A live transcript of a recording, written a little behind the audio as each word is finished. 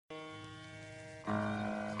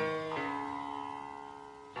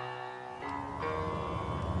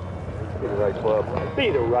right club. Be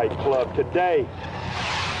the right club today.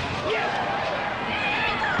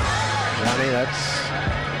 Johnny, that's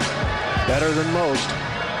better than most.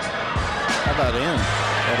 How about in?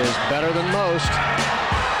 That is better than most.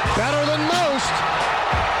 Better than most!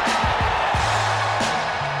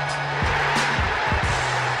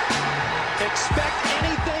 Expect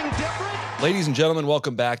anything different? Ladies and gentlemen,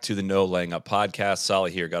 welcome back to the No Laying Up podcast.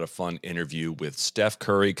 Solly here. Got a fun interview with Steph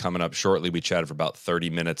Curry coming up shortly. We chatted for about 30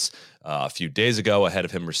 minutes a few days ago ahead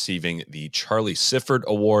of him receiving the Charlie Sifford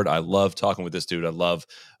Award. I love talking with this dude. I love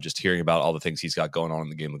just hearing about all the things he's got going on in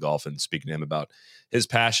the game of golf and speaking to him about his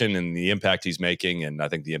passion and the impact he's making, and I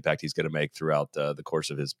think the impact he's going to make throughout the course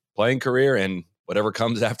of his playing career and whatever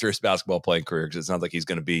comes after his basketball playing career, because it sounds like he's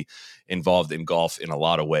going to be involved in golf in a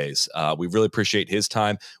lot of ways. We really appreciate his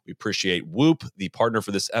time. We appreciate Whoop, the partner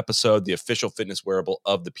for this episode, the official fitness wearable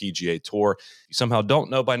of the PGA Tour. If you somehow don't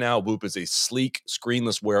know by now, Whoop is a sleek,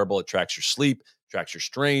 screenless wearable. It tracks your sleep, tracks your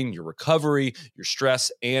strain, your recovery, your stress,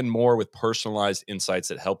 and more with personalized insights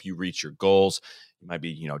that help you reach your goals. You might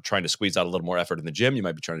be, trying to squeeze out a little more effort in the gym. You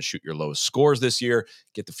might be trying to shoot your lowest scores this year,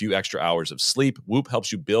 get the few extra hours of sleep. Whoop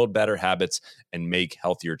helps you build better habits and make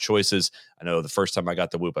healthier choices. I know the first time I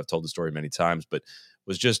got the Whoop, I've told the story many times, but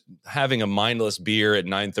was just having a mindless beer at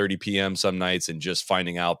 9:30 p.m. some nights and just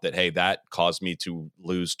finding out that, hey, that caused me to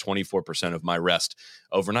lose 24% of my rest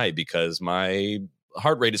overnight because my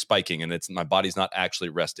heart rate is spiking and my body's not actually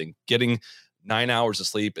resting. Getting 9 hours of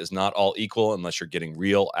sleep is not all equal unless you're getting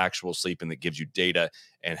real, actual sleep, and that gives you data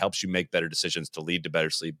and helps you make better decisions to lead to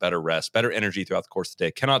better sleep, better rest, better energy throughout the course of the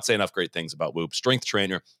day. Cannot say enough great things about Whoop. Strength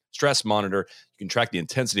trainer, stress monitor. You can track the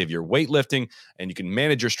intensity of your weightlifting, and you can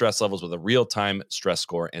manage your stress levels with a real-time stress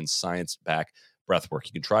score and science-backed breath work.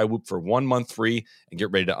 You can try Whoop for 1 month free and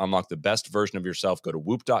get ready to unlock the best version of yourself. Go to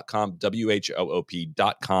whoop.com,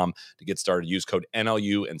 WHOOP.com to get started. Use code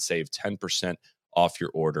NLU and save 10% off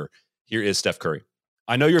your order. Here is Steph Curry.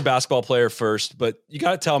 I know you're a basketball player first, but you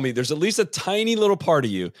got to tell me there's at least a tiny little part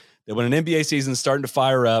of you that when an NBA season is starting to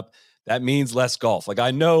fire up, that means less golf. Like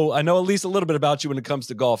I know at least a little bit about you when it comes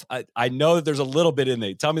to golf. I know that there's a little bit in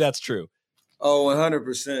there. Tell me that's true. Oh,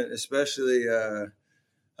 100%, especially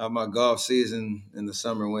how my golf season in the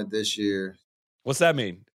summer went this year. What's that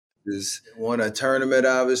mean? Just won a tournament,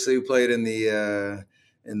 obviously, played in the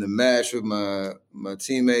match with my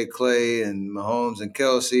teammate Clay and Mahomes and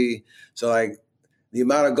Kelsey. So like the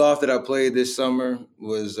amount of golf that I played this summer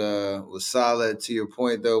was solid. To your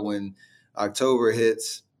point though, when October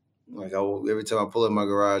hits, like every time I pull in my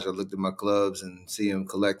garage, I looked at my clubs and see them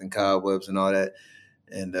collecting cobwebs and all that.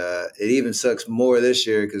 And it even sucks more this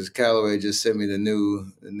year because Callaway just sent me the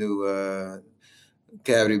new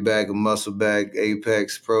cavity back and muscle back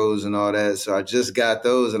Apex Pros and all that. So I just got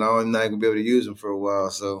those and I'm not going to be able to use them for a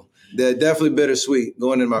while. So they're definitely bittersweet.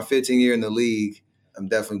 Going into my 15th year in the league, I'm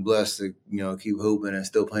definitely blessed to, keep hooping and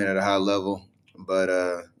still playing at a high level. But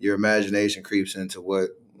your imagination creeps into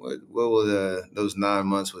what will those 9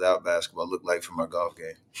 months without basketball look like for my golf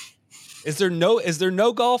game? Is there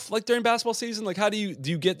no golf like during basketball season? Like how do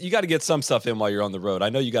you got to get some stuff in while you're on the road? I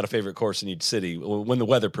know you got a favorite course in each city when the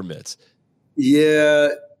weather permits. Yeah,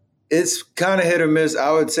 it's kind of hit or miss.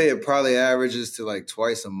 I would say it probably averages to like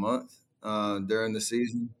twice a month during the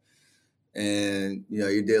season. And,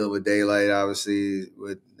 you're dealing with daylight, obviously,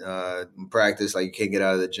 with practice. Like you can't get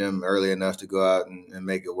out of the gym early enough to go out and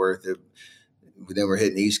make it worth it. But then we're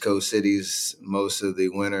hitting East Coast cities most of the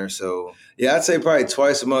winter. So, yeah, I'd say probably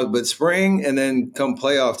twice a month. But spring and then come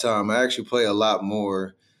playoff time, I actually play a lot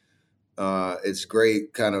more. It's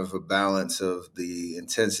great kind of a balance of the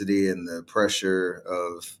intensity and the pressure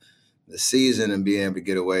of the season and being able to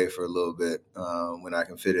get away for a little bit when I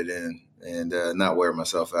can fit it in and not wear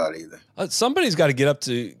myself out either. Somebody's got to get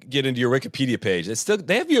into your Wikipedia page.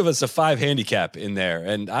 They have you as a 5 handicap in there.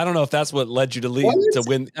 And I don't know if that's what led you to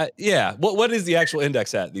win. Yeah. What is the actual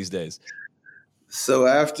index at these days? So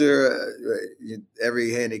after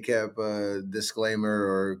every handicap disclaimer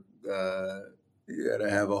or you got to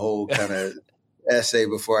have a whole kind of essay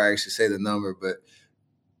before I actually say the number. But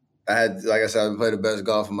I had, like I said, I played the best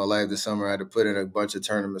golf of my life this summer. I had to put in a bunch of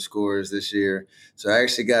tournament scores this year. So I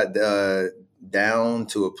actually got down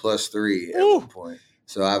to a +3 at one point.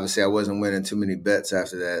 So obviously I wasn't winning too many bets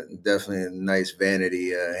after that. Definitely a nice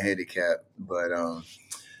vanity handicap. But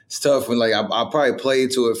it's tough when I probably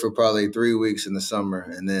played to it for probably 3 weeks in the summer.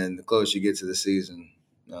 And then the closer you get to the season,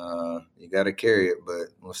 you got to carry it, but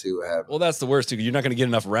we'll see what happens. Well, that's the worst too. You're not going to get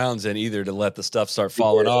enough rounds in either to let the stuff start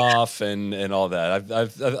falling off and all that.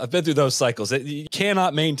 I've been through those cycles. You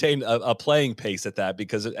cannot maintain a playing pace at that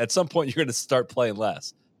because at some point you're going to start playing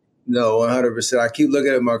less. No, 100%. I keep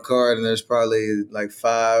looking at my card, and there's probably like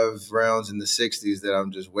 5 rounds in the 60s that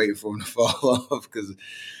I'm just waiting for them to fall off.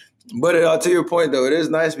 But to your point, though, it is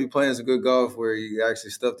nice to be playing some good golf where you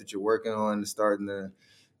actually stuff that you're working on is starting to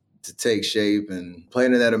take shape. And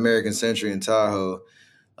playing in that American Century in Tahoe,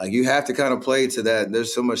 like you have to kind of play to that.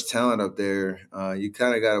 There's so much talent up there. You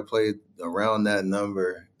kind of got to play around that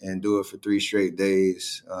number and do it for 3 straight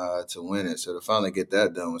days to win it. So to finally get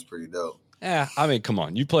that done was pretty dope. Yeah, I mean, come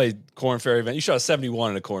on. You played Corn Ferry event. You shot a 71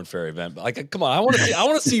 in a Corn Ferry event. But like, come on. I want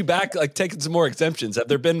to see you back, like taking some more exemptions. Have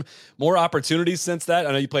there been more opportunities since that?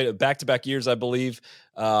 I know you played it back-to-back years, I believe,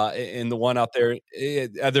 in the one out there.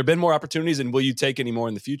 Have there been more opportunities, and will you take any more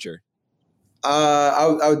in the future?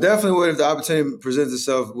 I definitely would if the opportunity presents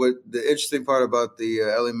itself. What the interesting part about the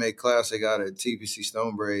Ellie Mae Classic out at TPC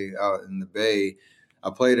Stonebrae out in the Bay, I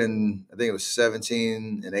played in, I think it was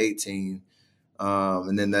 17 and 18.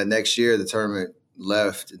 And then that next year, the tournament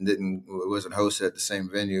left and it wasn't hosted at the same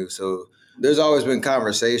venue. So there's always been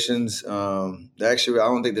conversations. Actually, I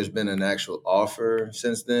don't think there's been an actual offer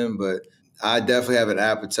since then, but I definitely have an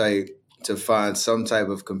appetite to find some type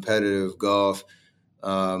of competitive golf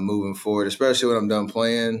moving forward, especially when I'm done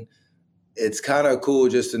playing. It's kind of cool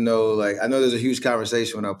just to know, like, I know there's a huge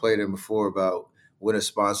conversation when I played in before about what a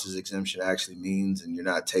sponsor's exemption actually means, and you're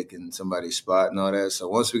not taking somebody's spot and all that. So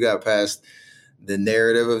once we got past the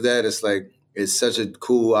narrative of that, it's like, it's such a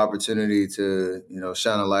cool opportunity to,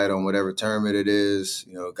 shine a light on whatever tournament it is,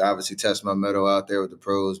 obviously test my mettle out there with the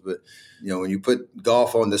pros. But, when you put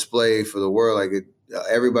golf on display for the world, like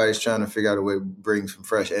everybody's trying to figure out a way to bring some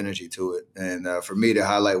fresh energy to it. And for me to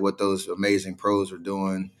highlight what those amazing pros are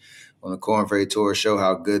doing on the Corn Ferry Tour, show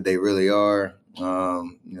how good they really are,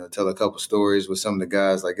 tell a couple stories with some of the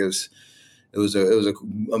guys, like it was an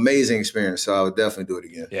amazing experience. So I would definitely do it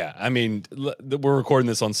again. Yeah. I mean, we're recording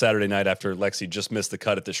this on Saturday night after Lexi just missed the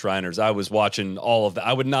cut at the Shriners. I was watching all of that.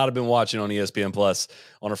 I would not have been watching on ESPN Plus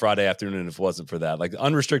on a Friday afternoon if it wasn't for that. Like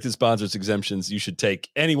unrestricted sponsors exemptions, you should take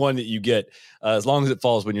any one that you get as long as it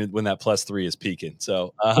falls when that +3 is peaking.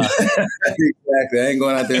 So exactly. I ain't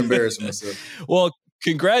going out there embarrassing myself. Well,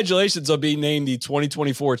 congratulations on being named the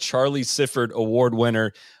 2024 Charlie Sifford Award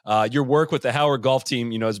winner. Your work with the Howard golf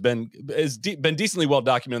team, has been decently well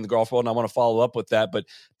documented in the golf world, and I want to follow up with that. But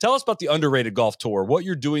tell us about the Underrated Golf Tour. What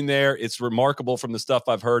you're doing there, it's remarkable from the stuff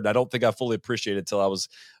I've heard. And I don't think I fully appreciated it until I was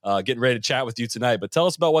getting ready to chat with you tonight. But tell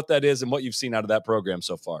us about what that is and what you've seen out of that program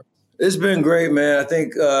so far. It's been great, man. I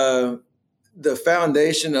think the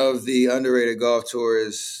foundation of the Underrated Golf Tour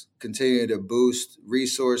is continue to boost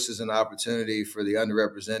resources and opportunity for the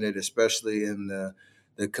underrepresented, especially in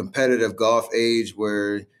the competitive golf age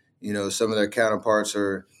where, some of their counterparts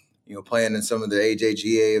are, playing in some of the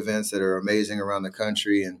AJGA events that are amazing around the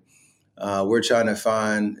country. And we're trying to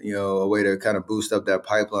find, a way to kind of boost up that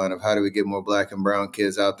pipeline of how do we get more Black and brown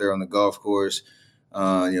kids out there on the golf course,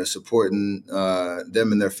 supporting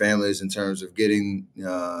them and their families in terms of getting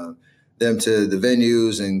them to the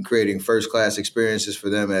venues and creating first-class experiences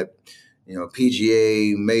for them at,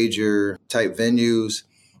 PGA major type venues,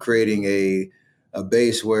 creating a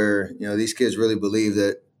base where, these kids really believe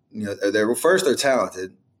that, they're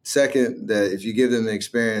talented. Second, that if you give them the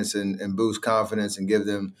experience and boost confidence and give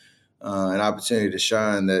them an opportunity to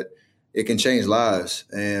shine, that it can change lives.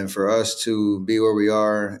 And for us to be where we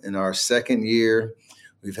are in our second year,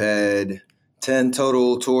 we've had 10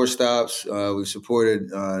 total tour stops. We've supported,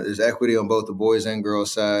 there's equity on both the boys and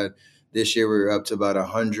girls side. This year, we're up to about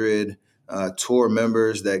 100 tour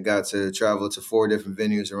members that got to travel to 4 different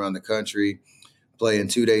venues around the country, play in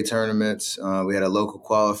 2-day tournaments. We had a local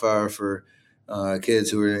qualifier for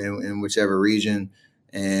kids who were in whichever region,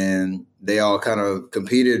 and they all kind of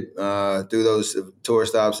competed through those tour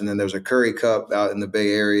stops. And then there's a Curry Cup out in the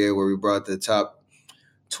Bay Area where we brought the top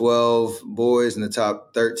 12 boys and the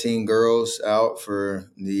top 13 girls out for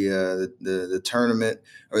the tournament,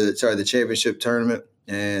 or the championship tournament.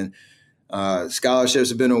 And scholarships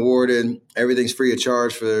have been awarded. Everything's free of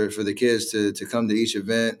charge for the kids to come to each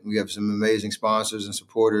event. We have some amazing sponsors and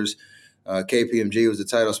supporters. KPMG was the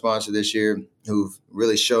title sponsor this year, who've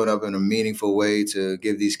really shown up in a meaningful way to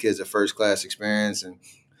give these kids a first-class experience. And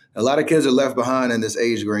a lot of kids are left behind in this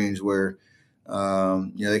age range where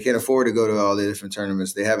they can't afford to go to all the different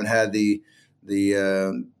tournaments. They haven't had the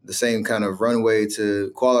same kind of runway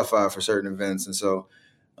to qualify for certain events. And so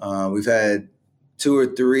we've had 2 or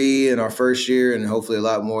 3 in our first year, and hopefully a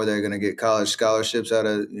lot more that are going to get college scholarships out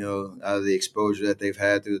of the exposure that they've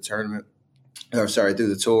had through through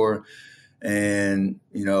the tour. And,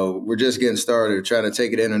 we're just getting started, trying to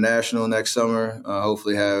take it international next summer,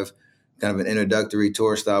 hopefully have kind of an introductory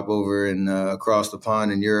tour stop over and across the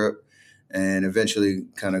pond in Europe. and eventually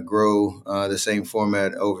kind of grow the same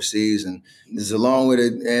format overseas. And this is a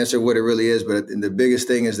long-winded answer what it really is, but the biggest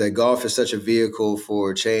thing is that golf is such a vehicle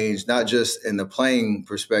for change, not just in the playing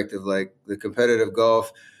perspective. Like the competitive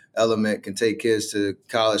golf element can take kids to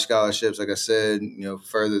college scholarships, like I said,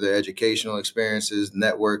 further their educational experiences,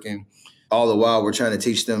 networking. All the while, we're trying to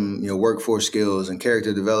teach them, workforce skills and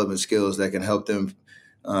character development skills that can help them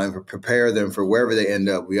and prepare them for wherever they end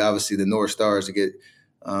up. We obviously, the North Star is to get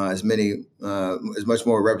as much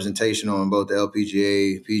more representation on both the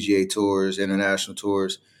LPGA, PGA tours, international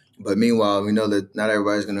tours. But meanwhile, we know that not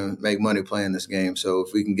everybody's going to make money playing this game. So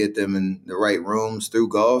if we can get them in the right rooms through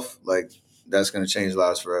golf, that's going to change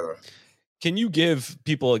lives forever. Can you give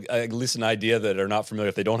people at least an idea that are not familiar,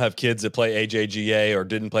 if they don't have kids that play AJGA or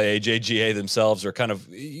didn't play AJGA themselves, or kind of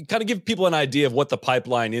give people an idea of what the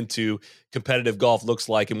pipeline into competitive golf looks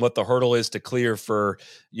like and what the hurdle is to clear for,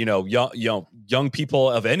 young people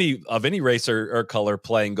of any race or color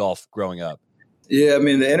playing golf growing up? Yeah, I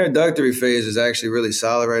mean, the introductory phase is actually really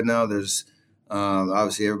solid right now. There's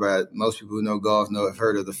obviously most people who know golf have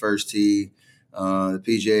heard of the First Tee. The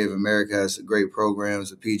PGA of America has great programs,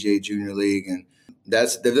 the PGA Junior League, and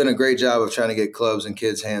they've done a great job of trying to get clubs in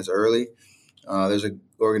kids' hands early. There's an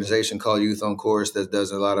organization called Youth on Course that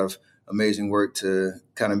does a lot of amazing work to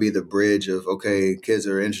kind of be the bridge of, okay, kids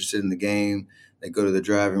are interested in the game. They go to the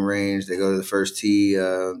driving range, they go to the First Tee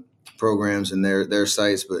programs and their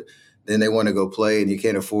sites, but then they want to go play and you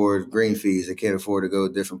can't afford green fees. They can't afford to go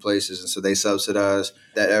to different places. And so they subsidize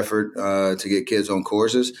that effort to get kids on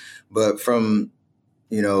courses. But from,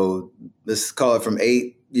 let's call it from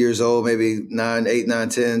 8 years old, maybe 8, 9,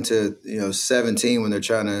 10 to, 17 when they're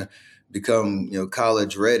trying to become,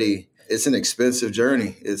 college ready, it's an expensive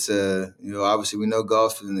journey. It's obviously we know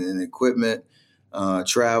golf and equipment,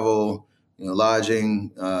 travel,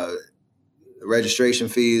 lodging, registration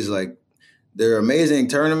fees, they're amazing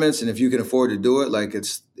tournaments, and if you can afford to do it,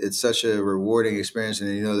 it's such a rewarding experience.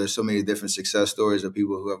 And there's so many different success stories of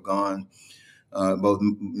people who have gone, both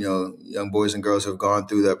young boys and girls who have gone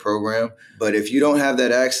through that program. But if you don't have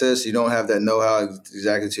that access, you don't have that know-how,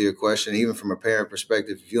 exactly to your question, even from a parent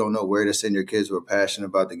perspective, if you don't know where to send your kids who are passionate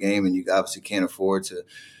about the game, and you obviously can't afford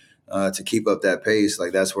to keep up that pace,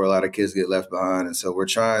 that's where a lot of kids get left behind. And so we're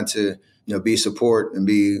trying to be support and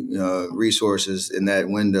be resources in that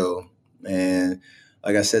window. And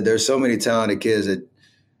like I said, there's so many talented kids that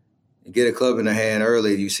get a club in their hand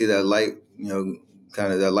early. You see that light,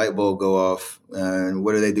 kind of that light bulb go off, and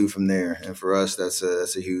what do they do from there? And for us, that's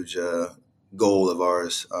a huge goal of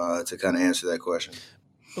ours to kind of answer that question.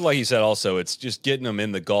 But like you said, also, it's just getting them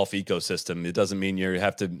in the golf ecosystem. It doesn't mean you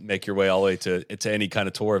have to make your way all the way to any kind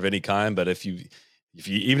of tour of any kind. But if you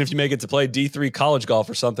make it to play D3 college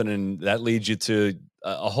golf or something, and that leads you to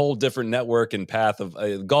a whole different network and path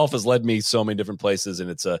of golf has led me so many different places. And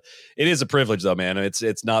it is a privilege though, man.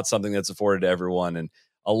 It's not something that's afforded to everyone. And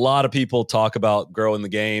a lot of people talk about growing the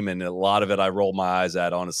game, and a lot of it I roll my eyes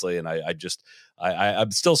at, honestly. And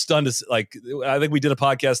I'm still stunned. I think we did a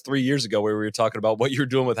podcast 3 years ago where we were talking about what you're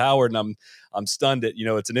doing with Howard, and I'm stunned at,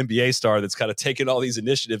 it's an NBA star that's kind of taken all these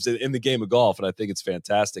initiatives in the game of golf. And I think it's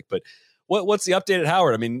fantastic. But what's the update at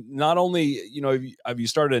Howard? I mean, not only, have you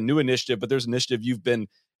started a new initiative, but there's an initiative you've been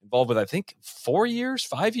involved with, I think 5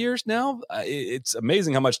 years now. It's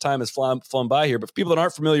amazing how much time has flown by here. But for people that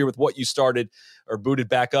aren't familiar with what you started or booted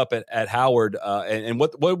back up at Howard, and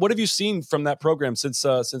what have you seen from that program since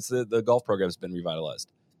the golf program has been revitalized?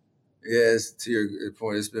 Yeah, to your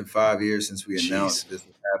point, it's been 5 years since we announced this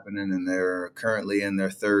was happening, and they're currently in their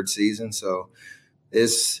third season. So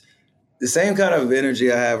it's the same kind of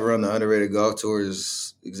energy I have around the Underrated Golf Tour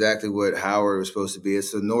is exactly what Howard was supposed to be.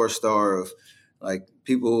 It's the North Star of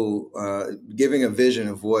people giving a vision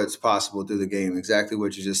of what's possible through the game. Exactly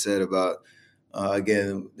what you just said about,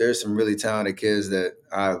 again, there's some really talented kids that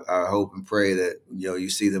I hope and pray that, you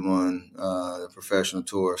see them on the professional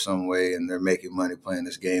tour some way and they're making money playing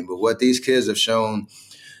this game. But what these kids have shown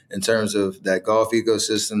in terms of that golf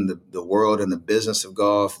ecosystem, the world and the business of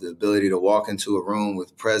golf, the ability to walk into a room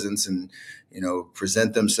with presence and,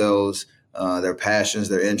 present themselves, their passions,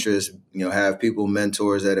 their interests, have people,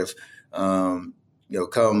 mentors that have,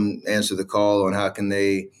 come answer the call on how can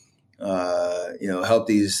they, help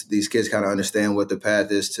these kids kind of understand what the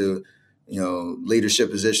path is to,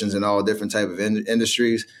 leadership positions in all different type of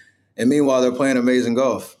industries. And meanwhile, they're playing amazing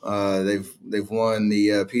golf. They've won the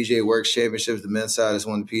PGA Works Championships. The men's side has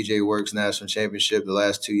won the PGA Works National Championship the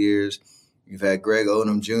last 2 years. You've had Greg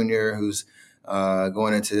Odom Jr., who's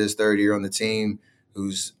going into his third year on the team,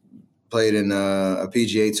 who's played in a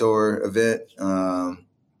PGA Tour event.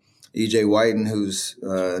 EJ Whiten, who's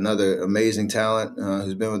another amazing talent,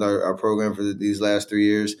 who's been with our program for these last 3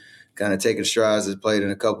 years, kind of taking strides, has played in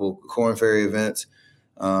a couple Corn Ferry events.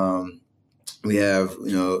 We have,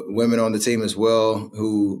 women on the team as well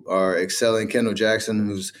who are excelling. Kendall Jackson,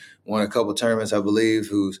 who's won a couple tournaments, I believe,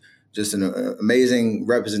 who's just an amazing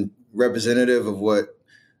representative of what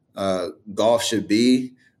golf should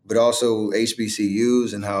be, but also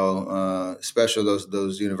HBCUs and how special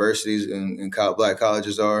those universities and black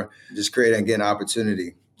colleges are. Just creating, again,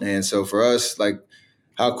 opportunity. And so for us, like,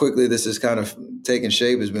 how quickly this has kind of taken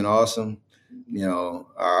shape has been awesome.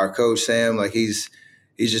 Our coach, Sam, like, he's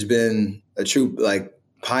just been a true, like,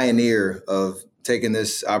 pioneer of taking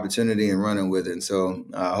this opportunity and running with it. And so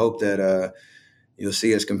I hope that you'll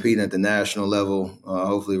see us competing at the national level,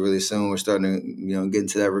 hopefully really soon. We're starting to, get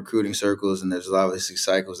into that recruiting circles, and there's obviously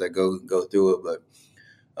cycles that go through it.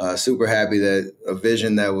 But super happy that a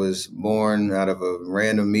vision that was born out of a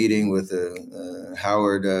random meeting with a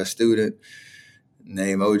Howard student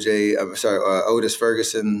named Otis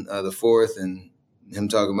Ferguson the fourth, and him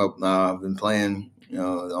talking about I've been playing,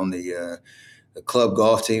 on the club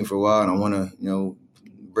golf team for a while, and I want to,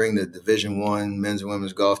 bring the Division I men's and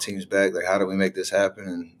women's golf teams back. Like, how do we make this happen?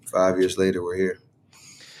 And 5 years later, we're here.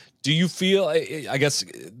 Do you feel, I guess,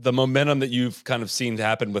 the momentum that you've kind of seen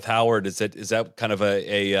happen with Howard, is that kind of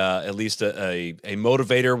at least a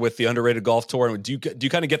motivator with the Underrated Golf Tour? And do you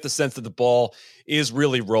kind of get the sense that the ball is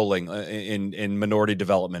really rolling in minority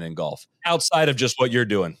development in golf outside of just what you're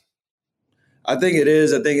doing? I think it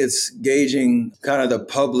is. I think it's gauging kind of the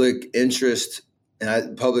public interest,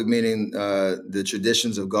 and public meaning the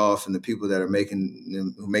traditions of golf and the people that are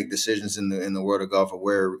who make decisions in the world of golf, or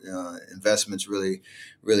where investments really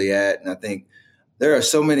at. And I think there are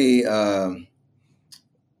so many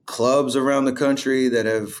clubs around the country that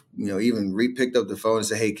have, even picked up the phone and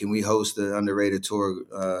say, hey, can we host the Underrated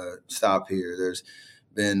Tour stop here? There's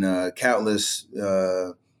been countless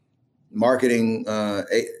marketing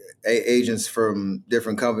agents from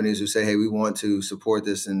different companies who say, hey, we want to support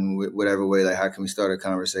this in whatever way. Like, how can we start a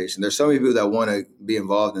conversation? There's so many people that want to be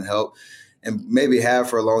involved and help, and maybe have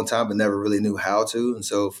for a long time, but never really knew how to. And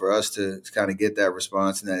so for us to kind of get that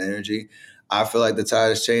response and that energy, I feel like the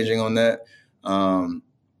tide is changing on that.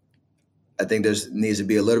 I think needs to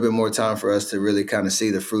be a little bit more time for us to really kind of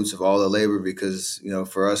see the fruits of all the labor, because,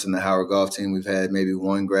 for us in the Howard golf team, we've had maybe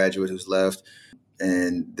one graduate who's left.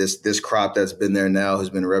 And this crop that's been there now,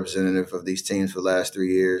 who's been a representative of these teams for the last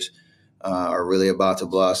 3 years, are really about to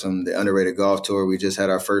blossom. The Underrated Golf Tour, we just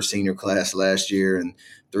had our first senior class last year, and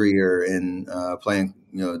 3 are in playing,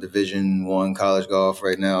 Division I college golf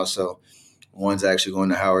right now. So one's actually going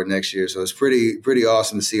to Howard next year. So it's pretty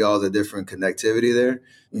awesome to see all the different connectivity there.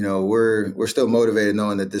 We're still motivated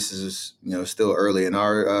knowing that this is, still early in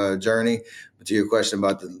our journey. But to your question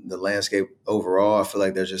about the landscape overall, I feel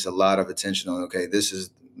like there's just a lot of attention on, okay, this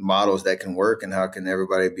is models that can work, and how can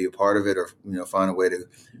everybody be a part of it, or, find a way to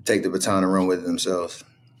take the baton and run with it themselves.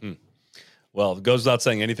 Well, it goes without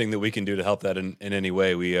saying, anything that we can do to help that in any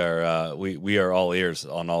way, we are all ears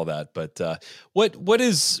on all that. But what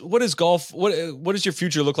is golf? What does your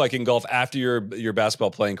future look like in golf after your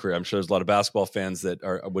basketball playing career? I'm sure there's a lot of basketball fans that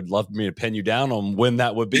would love me to pin you down on when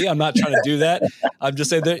that would be. I'm not trying to do that. I'm just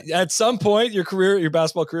saying that at some point your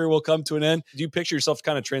basketball career will come to an end. Do you picture yourself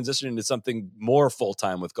kind of transitioning into something more full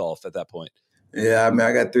time with golf at that point? Yeah,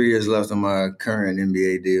 I got 3 years left on my current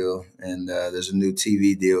NBA deal, and there's a new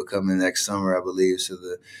TV deal coming next summer, I believe. So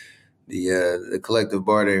the collective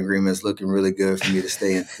bargaining agreement is looking really good for me to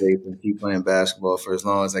stay in shape and keep playing basketball for as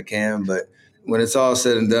long as I can. But when it's all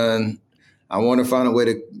said and done, I want to find a way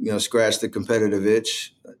to scratch the competitive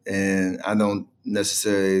itch, and I don't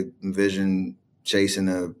necessarily envision chasing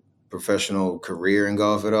a professional career in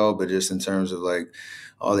golf at all. But just in terms of like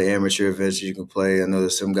all the amateur events you can play, I know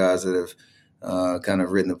there's some guys that have kind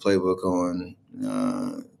of written the playbook on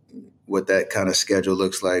what that kind of schedule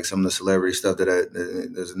looks like. Some of the celebrity stuff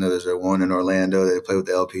there's one in Orlando that they play with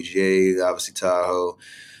the LPGA, obviously Tahoe,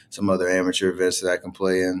 some other amateur events that I can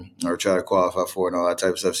play in or try to qualify for, and all that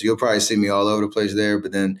type of stuff. So you'll probably see me all over the place there.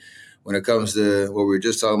 But then when it comes to what we were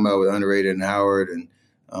just talking about with Underrated and Howard, and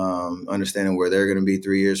understanding where they're going to be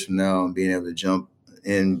 3 years from now, and being able to jump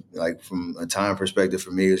in, like, from a time perspective,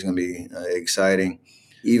 for me, is going to be exciting.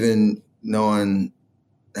 Even knowing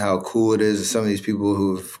how cool it is, some of these people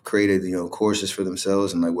who've created, courses for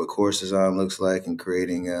themselves, and like what course design looks like, and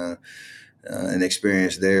creating an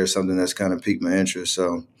experience there, something that's kind of piqued my interest.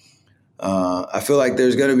 So I feel like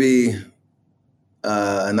there's going to be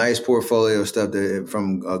a nice portfolio of stuff that,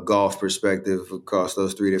 from a golf perspective, across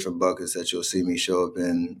those 3 different buckets, that you'll see me show up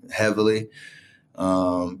in heavily.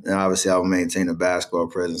 And obviously, I'll maintain a basketball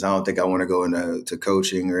presence. I don't think I want to go into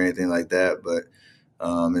coaching or anything like that, but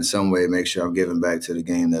in some way, make sure I'm giving back to the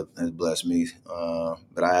game that has blessed me.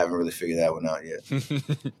 But I haven't really figured that one out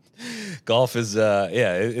yet. Golf is,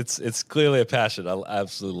 it's clearly a passion. I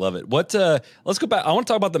absolutely love it. Let's go back. I want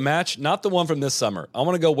to talk about the match, not the one from this summer. I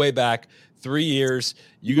want to go way back 3 years.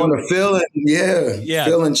 You want to Phil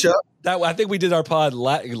and Chuck. I think we did our pod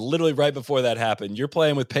literally right before that happened. You're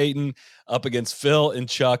playing with Peyton up against Phil and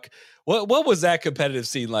Chuck. What was that competitive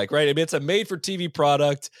scene like, right? I mean, it's a made-for-TV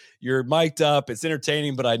product. You're mic'd up. It's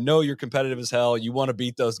entertaining, but I know you're competitive as hell. You want to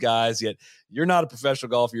beat those guys, yet you're not a professional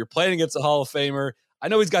golfer. You're playing against a Hall of Famer. I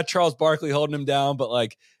know he's got Charles Barkley holding him down, but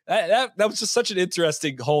like that was just such an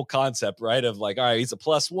interesting whole concept, right? Of like, all right, he's a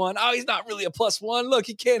 +1. Oh, he's not really a +1. Look,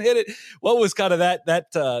 he can't hit it. What was kind of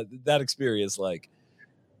that experience like?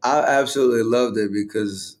 I absolutely loved it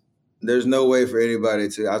because there's no way for anybody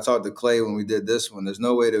to. I talked to Clay when we did this one. There's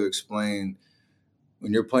no way to explain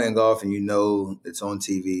when you're playing golf and you know it's on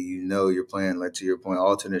TV. You know you're playing, like to your point,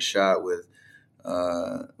 alternate shot with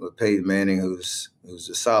Peyton Manning, who's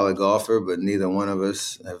a solid golfer, but neither one of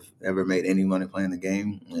us have ever made any money playing the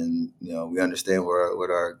game, and we understand what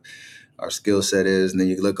our skill set is. And then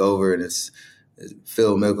you look over and it's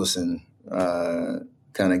Phil Mickelson.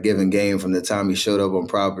 Kind of giving game from the time he showed up on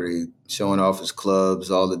property, showing off his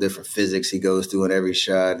clubs, all the different physics he goes through in every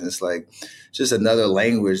shot. And it's like just another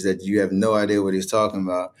language that you have no idea what he's talking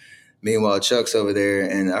about. Meanwhile, Chuck's over there.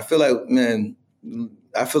 And I feel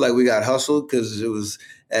like we got hustled because it was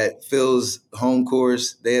at Phil's home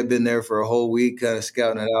course. They had been there for a whole week kind of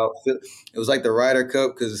scouting it out. It was like the Ryder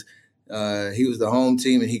Cup because he was the home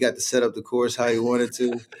team and he got to set up the course how he wanted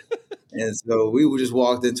to. And so we just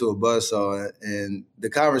walked into a buzzsaw, and the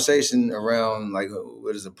conversation around like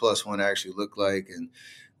what does a +1 actually look like, and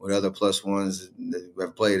what other +1s that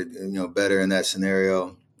have played better in that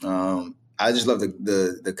scenario. I just love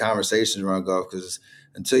the conversations around golf because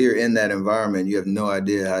until you're in that environment, you have no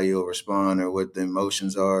idea how you'll respond or what the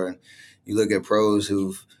emotions are. And you look at pros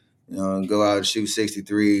who've go out and shoot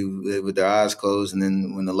 63 with their eyes closed, and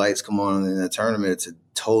then when the lights come on in a tournament, it's a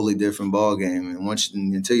totally different ball game.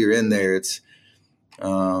 And until you're in there, it's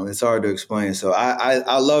hard to explain. So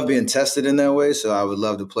I love being tested in that way. So I would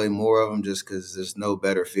love to play more of them just because there's no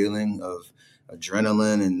better feeling of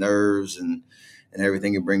adrenaline and nerves and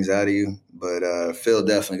everything it brings out of you. But Phil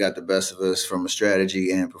definitely got the best of us from a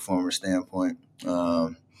strategy and performance standpoint.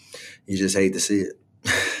 You just hate to see it.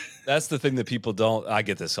 That's the thing that people don't. I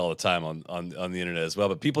get this all the time on the internet as well,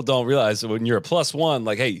 but people don't realize that when you're a +1,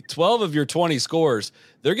 like, hey, 12 of your 20 scores,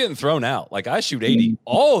 they're getting thrown out. Like I shoot 80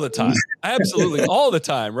 all the time, absolutely all the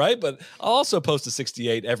time, right? But I'll also post a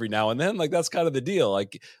 68 every now and then. Like that's kind of the deal.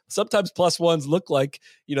 Like sometimes +1s look like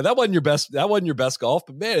that wasn't your best. That wasn't your best golf,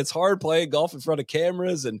 but man, it's hard playing golf in front of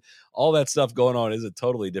cameras and all that stuff going on is a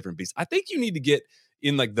totally different beast. I think you need to get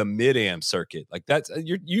in like the mid-am circuit. Like that's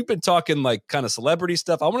you've been talking like kind of celebrity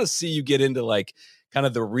stuff. I want to see you get into like kind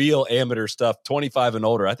of the real amateur stuff, 25 and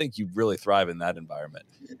older. I think you really thrive in that environment.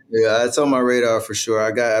 Yeah, that's on my radar for sure. I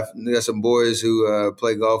got some boys who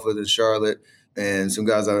play golf with in Charlotte, and some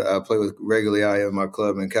guys I play with regularly out in my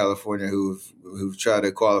club in California who've tried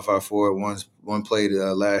to qualify for it. One played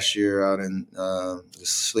last year out in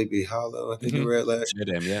Sleepy Hollow, I think they were at last year.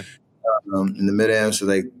 Mid-am, yeah. In the mid-am, so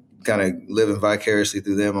they kind of living vicariously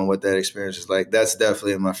through them on what that experience is like. That's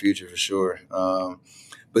definitely in my future for sure.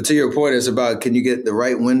 But to your point, it's about, can you get the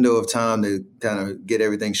right window of time to kind of get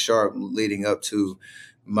everything sharp leading up to.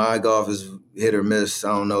 My golf is hit or miss. I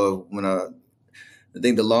don't know when I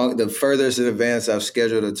think the furthest in advance I've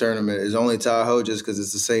scheduled a tournament is only Tahoe, just because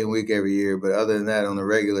it's the same week every year. But other than that, on the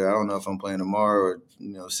regular, I don't know if I'm playing tomorrow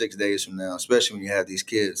or 6 days from now, especially when you have these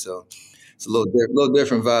kids. So it's a little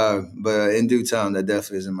different vibe, but in due time, that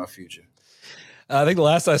definitely is in my future. I think the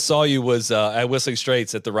last I saw you was at Whistling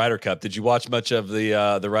Straits at the Ryder Cup. Did you watch much of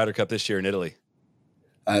the Ryder Cup this year in Italy?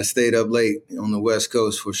 I stayed up late on the West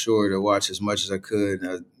Coast for sure to watch as much as I could.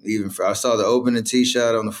 I saw the opening tee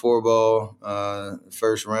shot on the 4-ball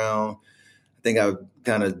first round. I think I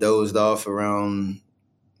kind of dozed off around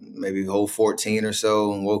maybe hole 14 or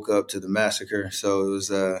so and woke up to the massacre. So it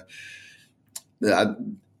was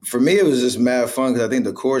for me, it was just mad fun because I think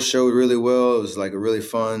the course showed really well. It was like a really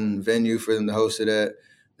fun venue for them to host it at.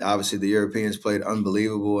 Obviously, the Europeans played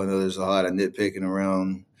unbelievable. I know there's a lot of nitpicking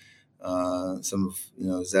around some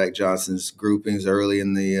of Zach Johnson's groupings early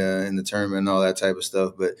in the tournament and all that type of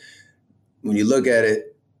stuff. But when you look at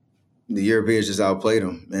it, the Europeans just outplayed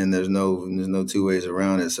them, and there's no two ways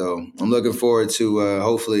around it. So I'm looking forward to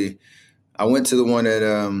hopefully. I went to the one at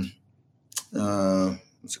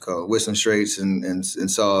what's it called, Whistling Straits, and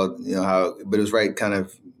saw how. But it was right kind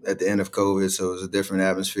of at the end of COVID, so it was a different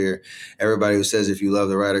atmosphere. Everybody who says if you love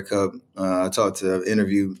the Ryder Cup, I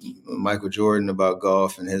interviewed Michael Jordan about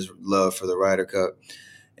golf and his love for the Ryder Cup.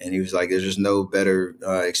 And he was like, there's just no better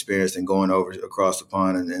experience than going over across the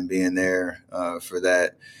pond and being there for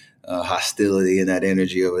that hostility and that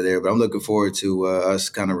energy over there. But I'm looking forward to us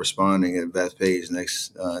kind of responding at Bethpage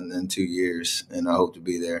next in 2 years. And I hope to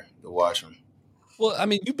be there to watch them. Well, I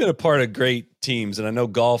mean, you've been a part of great teams, and I know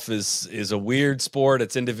golf is a weird sport.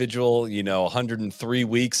 It's individual, 103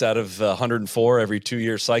 weeks out of 104 every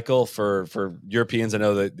 2-year cycle for Europeans. I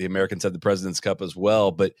know that the Americans have the President's Cup as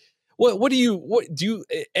well, but any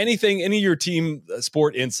of your team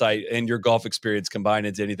sport insight and your golf experience combined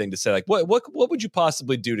into anything to say, like, what would you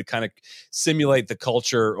possibly do to kind of simulate the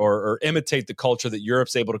culture or imitate the culture that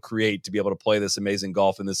Europe's able to create to be able to play this amazing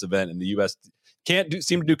golf in this event, and the U.S. can't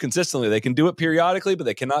seem to do consistently? They can do it periodically, but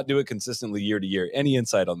they cannot do it consistently year to year. Any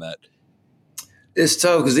insight on that? It's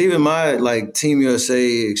tough because even my Team USA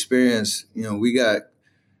experience,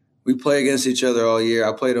 we play against each other all year.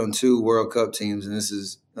 I played on 2 World Cup teams, and this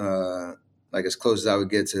is as close as I would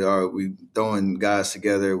get to. We throwing guys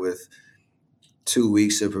together with 2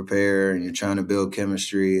 weeks to prepare, and you're trying to build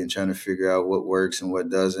chemistry and trying to figure out what works and what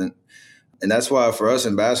doesn't. And that's why for us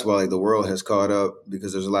in basketball, the world has caught up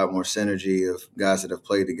because there's a lot more synergy of guys that have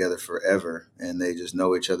played together forever, and they just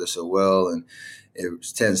know each other so well. And it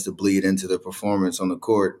tends to bleed into the performance on the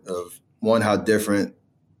court of, one, how different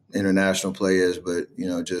international play is, but,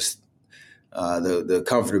 just the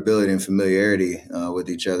comfortability and familiarity with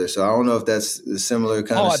each other. So I don't know if that's a similar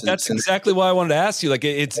kind of. That's exactly why I wanted to ask you. Like,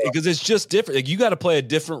 it's because it's just different. Like, you got to play a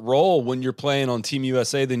different role when you're playing on Team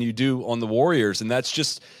USA than you do on the Warriors, and that's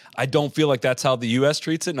just. I don't feel like that's how the U.S.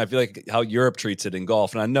 treats it, and I feel like how Europe treats it in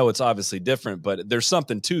golf. And I know it's obviously different, but there's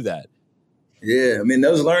something to that. Yeah, I mean,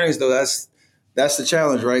 those learnings, though, that's the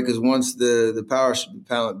challenge, right? Because once the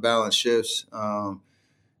power balance shifts, and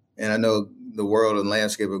I know the world and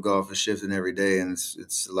landscape of golf is shifting every day, and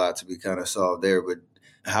it's a lot to be kind of solved there. But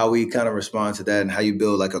how we kind of respond to that and how you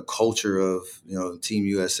build like a culture of, Team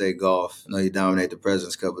USA golf. I know you dominate the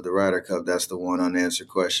President's Cup, but the Ryder Cup, that's the one unanswered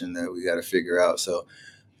question that we got to figure out. So,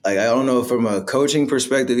 I don't know, from a coaching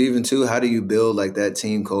perspective, even too, how do you build like that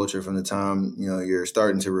team culture from the time, you're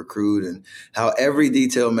starting to recruit, and how every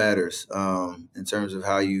detail matters in terms of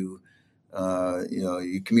how you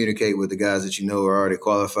communicate with the guys that are already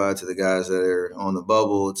qualified, to the guys that are on the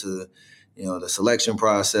bubble, to, the selection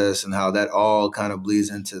process, and how that all kind of bleeds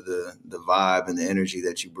into the vibe and the energy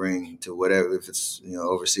that you bring to whatever, if it's,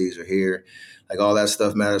 overseas or here. Like, all that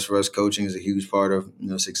stuff matters for us. Coaching is a huge part of,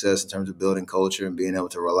 success in terms of building culture and being able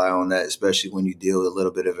to rely on that, especially when you deal with a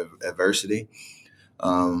little bit of adversity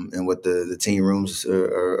and what the team rooms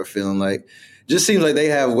are feeling like. Just seems like they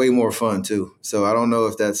have way more fun too. So I don't know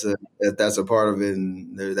if that's a part of it,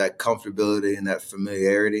 and that comfortability and that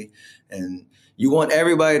familiarity. And you want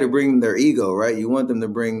everybody to bring their ego, right? You want them to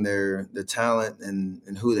bring their talent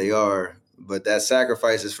and who they are. But that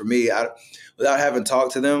sacrifice is, for me, without having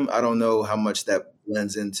talked to them, I don't know how much that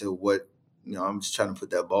blends into what, I'm just trying to put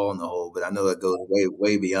that ball in the hole, but I know it goes way,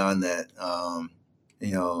 way beyond that.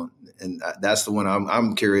 And that's the one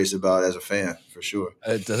I'm curious about as a fan, for sure.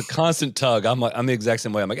 It's a constant tug. I'm the exact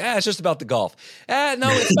same way. I'm like, it's just about the golf. No,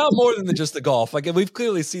 it's about more than just the golf. Like, we've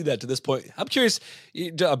clearly seen that to this point. I'm curious,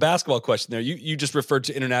 a basketball question there. You just referred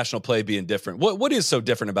to international play being different. What is so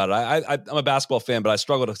different about it? I'm a basketball fan, but I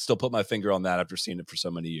struggle to still put my finger on that after seeing it for so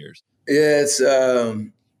many years. Yeah,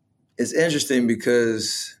 it's interesting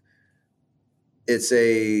because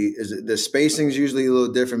the spacing is usually a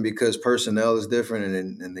little different because personnel is different,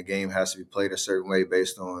 and the game has to be played a certain way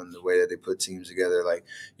based on the way that they put teams together. Like,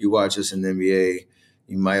 you watch us in the NBA,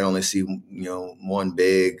 you might only see one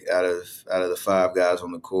big out of the 5 guys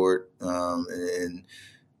on the court, and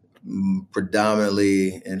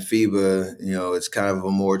predominantly in FIBA, it's kind of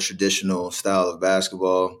a more traditional style of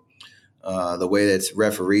basketball. The way that's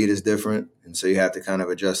refereed is different, and so you have to kind of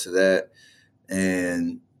adjust to that.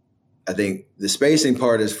 And I think the spacing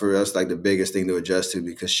part is, for us, like, the biggest thing to adjust to,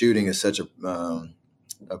 because shooting is such a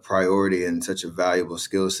priority and such a valuable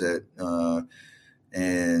skill set.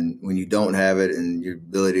 And when you don't have it, and your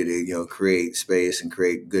ability to create space and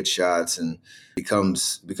create good shots, and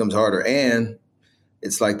becomes harder. And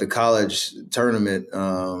it's like the college tournament,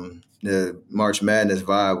 the March Madness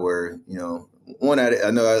vibe, where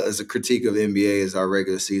I know as a critique of the NBA is our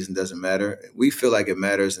regular season doesn't matter. We feel like it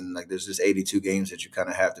matters, and like there's just 82 games that you kind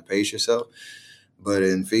of have to pace yourself. But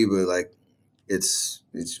in FIBA, like, it's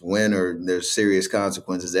win or there's serious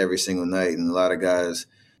consequences every single night, and a lot of guys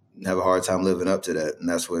have a hard time living up to that. And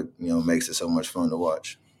that's what, makes it so much fun to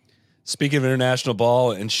watch. Speaking of international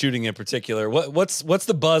ball and shooting in particular, what's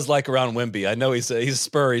the buzz like around Wemby? I know he's a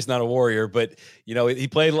Spur, he's not a Warrior, but he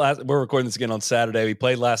played last. We're recording this again on Saturday. He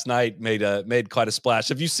played last night, made quite a splash.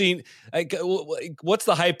 Have you seen? What's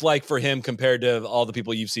the hype like for him compared to all the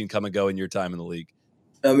people you've seen come and go in your time in the league?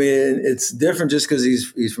 I mean, it's different just because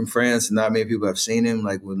he's from France and not many people have seen him.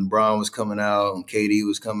 Like when LeBron was coming out and KD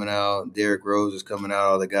was coming out, Derrick Rose was coming out,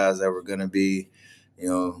 all the guys that were going to be,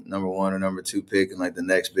 number 1 or number 2 pick and like the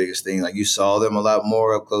next biggest thing. Like you saw them a lot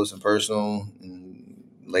more up close and personal in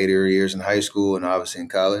later years in high school and obviously in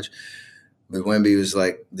college. But Wemby was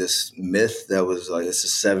like this myth that was like, it's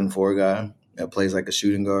a 7'4" guy that plays like a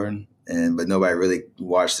shooting guard, but nobody really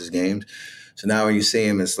watched his games. So now when you see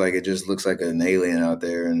him, it's like it just looks like an alien out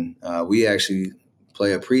there. And we actually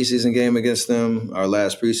play a preseason game against them, our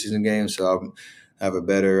last preseason game. So I'll have a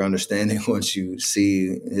better understanding once you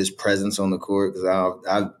see his presence on the court. Because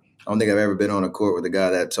I don't think I've ever been on a court with a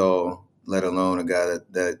guy that tall, let alone a guy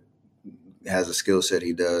that has a skill set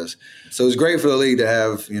he does. So it's great for the league to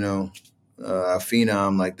have, a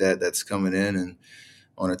phenom like that's coming in and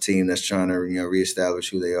on a team that's trying to,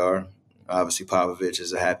 reestablish who they are. Obviously, Popovich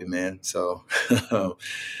is a happy man, so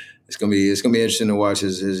it's gonna be interesting to watch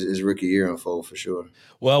his rookie year unfold for sure.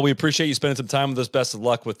 Well, we appreciate you spending some time with us. Best of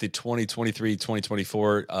luck with the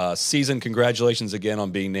 2023-2024 season. Congratulations again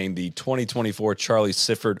on being named the 2024 Charlie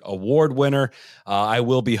Sifford Award winner. I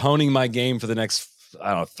will be honing my game for the next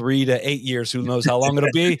 3 to 8 years. Who knows how long it'll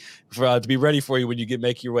be to be ready for you when you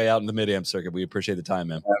make your way out in the mid-am circuit. We appreciate the time,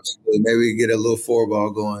 man. Absolutely. Maybe we can get a little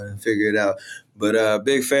 4-ball going and figure it out. But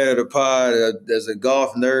big fan of the pod. As a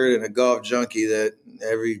golf nerd and a golf junkie, that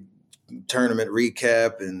every tournament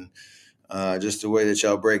recap and just the way that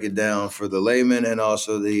y'all break it down for the layman and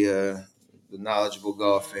also the knowledgeable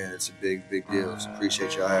golf fan, it's a big deal. So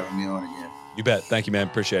appreciate y'all having me on again. You bet. Thank you, man.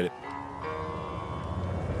 Appreciate it.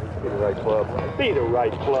 Be the right club. Be the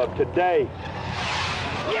right club today.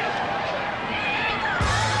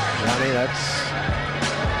 Johnny, that's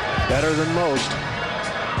better than most.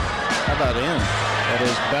 How about in? That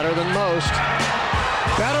is better than most.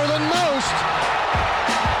 Better than most.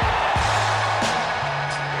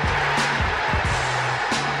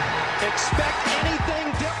 Expect